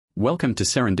Welcome to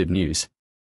Serendib News.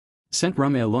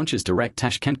 Centrum Air launches direct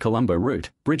Tashkent-Colombo route,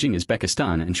 bridging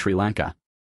Uzbekistan and Sri Lanka.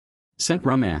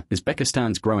 Centrum Air,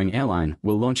 Uzbekistan's growing airline,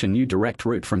 will launch a new direct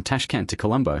route from Tashkent to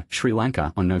Colombo, Sri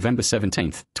Lanka on November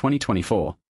 17,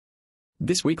 2024.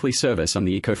 This weekly service on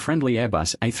the eco-friendly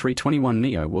Airbus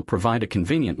A321neo will provide a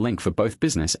convenient link for both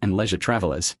business and leisure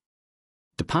travelers.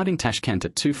 Departing Tashkent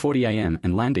at 2:40 a.m.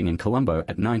 and landing in Colombo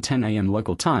at 9:10 a.m.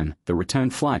 local time, the return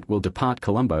flight will depart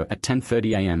Colombo at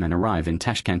 10:30 a.m. and arrive in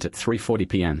Tashkent at 3:40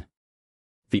 p.m.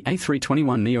 The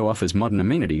A321neo offers modern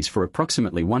amenities for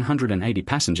approximately 180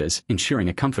 passengers, ensuring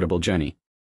a comfortable journey.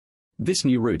 This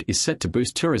new route is set to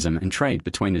boost tourism and trade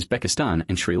between Uzbekistan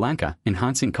and Sri Lanka,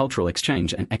 enhancing cultural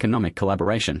exchange and economic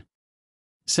collaboration.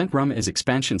 Centrum Air's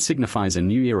expansion signifies a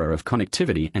new era of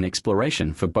connectivity and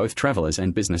exploration for both travelers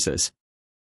and businesses.